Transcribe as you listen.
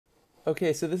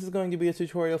Okay, so this is going to be a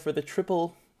tutorial for the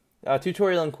triple,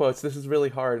 tutorial in quotes. This is really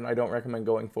hard and I don't recommend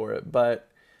going for it, but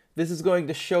this is going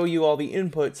to show you all the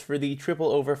inputs for the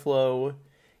triple overflow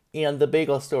and the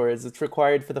bagel storage that's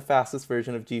required for the fastest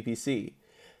version of GPC.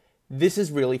 This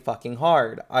is really fucking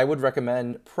hard. I would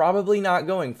recommend probably not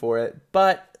going for it,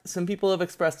 but some people have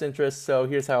expressed interest, so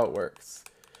here's how it works.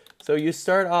 So you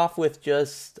start off with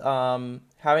just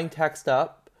having text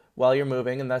up while you're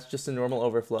moving, and that's just a normal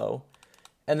overflow.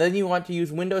 And then you want to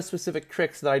use Windows-specific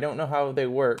tricks that I don't know how they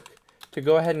work to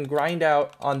go ahead and grind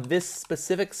out on this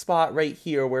specific spot right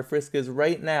here where Frisk is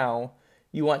right now.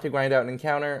 You want to grind out an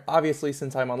encounter. Obviously,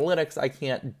 since I'm on Linux, I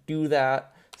can't do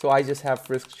that, so I just have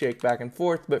Frisk shake back and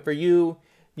forth. But for you,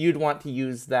 you'd want to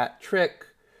use that trick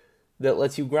that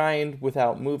lets you grind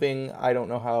without moving. I don't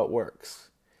know how it works.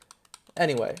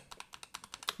 Anyway,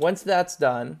 once that's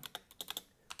done,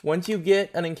 once you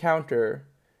get an encounter,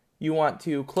 you want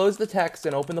to close the text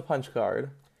and open the punch card.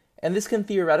 And this can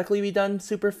theoretically be done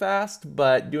super fast,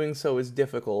 but doing so is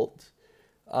difficult.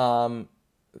 I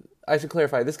should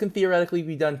clarify, this can theoretically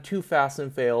be done too fast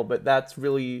and fail, but that's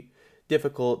really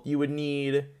difficult. You would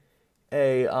need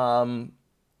a high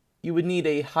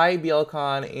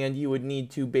BLCon, and you would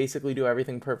need to basically do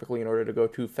everything perfectly in order to go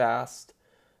too fast.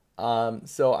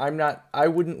 So I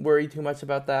wouldn't worry too much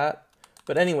about that.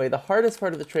 But anyway, the hardest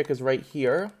part of the trick is right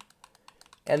here.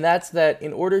 And that's that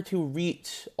in order to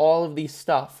reach all of the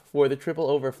stuff for the triple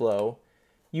overflow,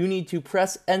 you need to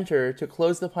press enter to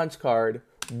close the punch card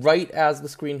right as the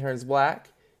screen turns black.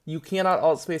 You cannot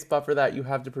alt-space buffer that, you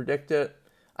have to predict it.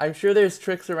 I'm sure there's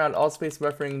tricks around alt-space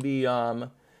buffering the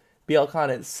BLCon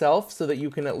itself so that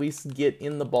you can at least get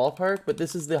in the ballpark, but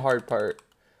this is the hard part.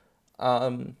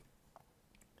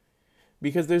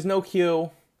 Because there's no queue,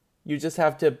 you just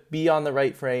have to be on the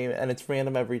right frame, and it's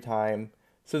random every time.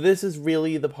 So this is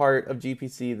really the part of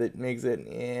GPC that makes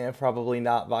it probably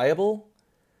not viable.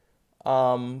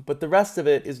 But the rest of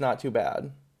it is not too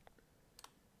bad.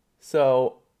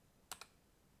 So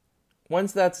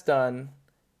once that's done,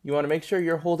 you want to make sure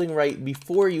you're holding right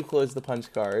before you close the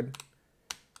punch card.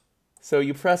 So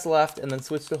you press left and then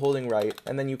switch to holding right,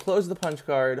 and then you close the punch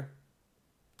card.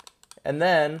 And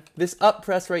then this up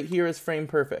press right here is frame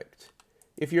perfect.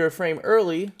 If you're a frame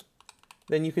early,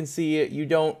 then you can see you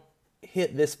don't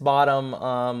hit this bottom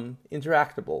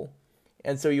interactable,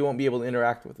 and so you won't be able to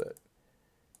interact with it.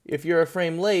 If you're a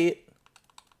frame late,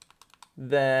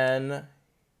 then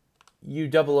you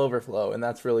double overflow, and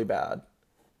that's really bad.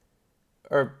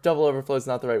 Or double overflow is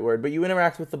not the right word, but you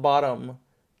interact with the bottom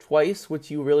twice, which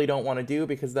you really don't want to do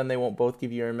because then they won't both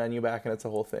give you your menu back, and it's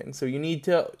a whole thing. So you need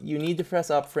to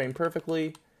press up frame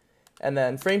perfectly, and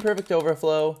then frame perfect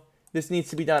overflow. This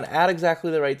needs to be done at exactly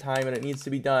the right time, and it needs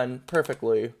to be done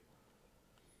perfectly.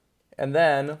 And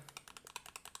then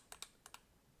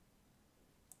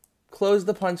close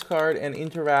the punch card and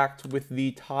interact with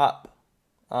the top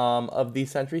of the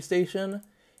sentry station.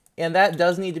 And that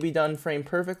does need to be done frame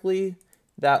perfectly.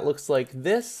 That looks like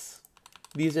this.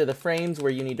 These are the frames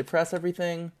where you need to press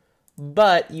everything,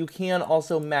 but you can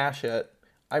also mash it.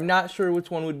 I'm not sure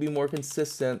which one would be more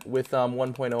consistent with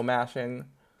 1.0 mashing.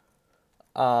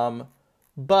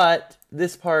 But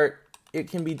this part, it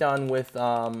can be done with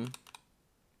the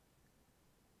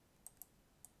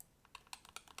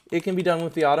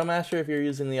auto masher if you're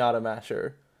using the auto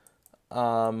masher.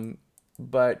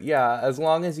 But yeah, as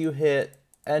long as you hit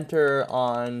enter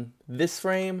on this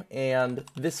frame and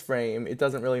this frame, it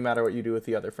doesn't really matter what you do with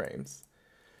the other frames.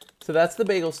 So that's the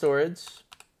bagel storage.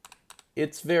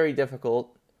 It's very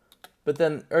difficult. But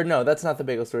then, or no, that's not the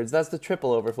bagel storage. That's the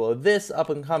triple overflow. This up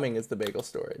and coming is the bagel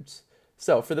storage.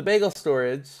 So for the bagel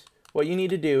storage, what you need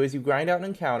to do is you grind out an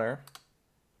encounter.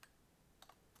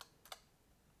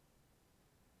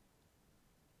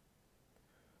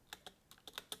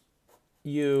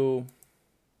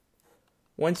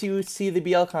 Once you see the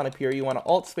BLCon appear, you want to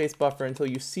alt-space buffer until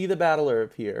you see the battler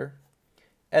appear.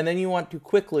 And then you want to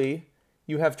quickly,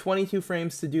 you have 22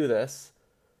 frames to do this,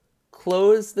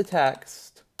 close the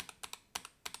text,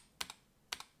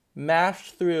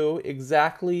 mash through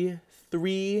exactly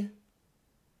 3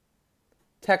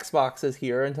 text boxes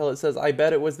here until it says, I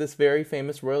bet it was this very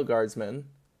famous Royal Guardsman.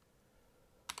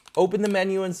 Open the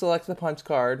menu and select the punch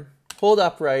card, hold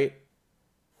upright.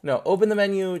 No, open the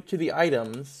menu to the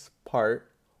items part,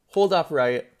 hold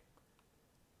upright,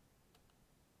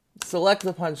 select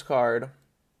the punch card,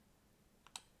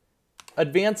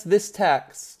 advance this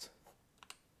text,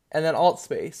 and then alt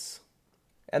space.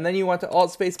 And then you want to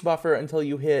alt space buffer until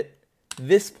you hit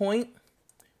this point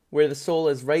where the soul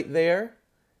is right there,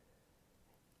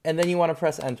 and then you want to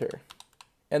press enter.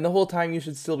 And the whole time you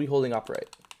should still be holding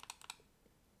upright.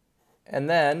 And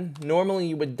then, normally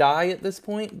you would die at this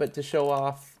point, but to show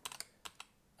off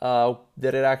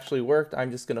that it actually worked, I'm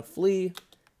just going to flee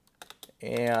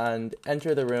and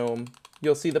enter the room.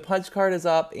 You'll see the punch card is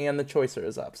up and the choicer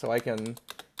is up. So I can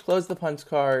close the punch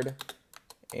card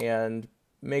and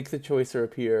make the choicer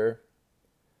appear.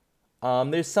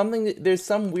 There's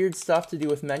some weird stuff to do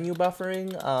with menu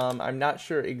buffering. I'm not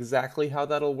sure exactly how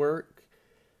that'll work.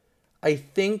 I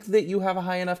think that you have a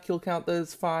high enough kill count that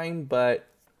it's fine, but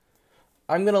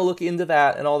I'm going to look into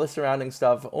that and all the surrounding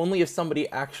stuff only if somebody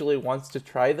actually wants to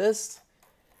try this.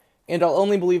 And I'll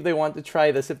only believe they want to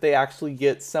try this if they actually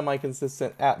get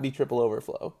semi-consistent at the triple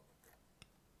overflow.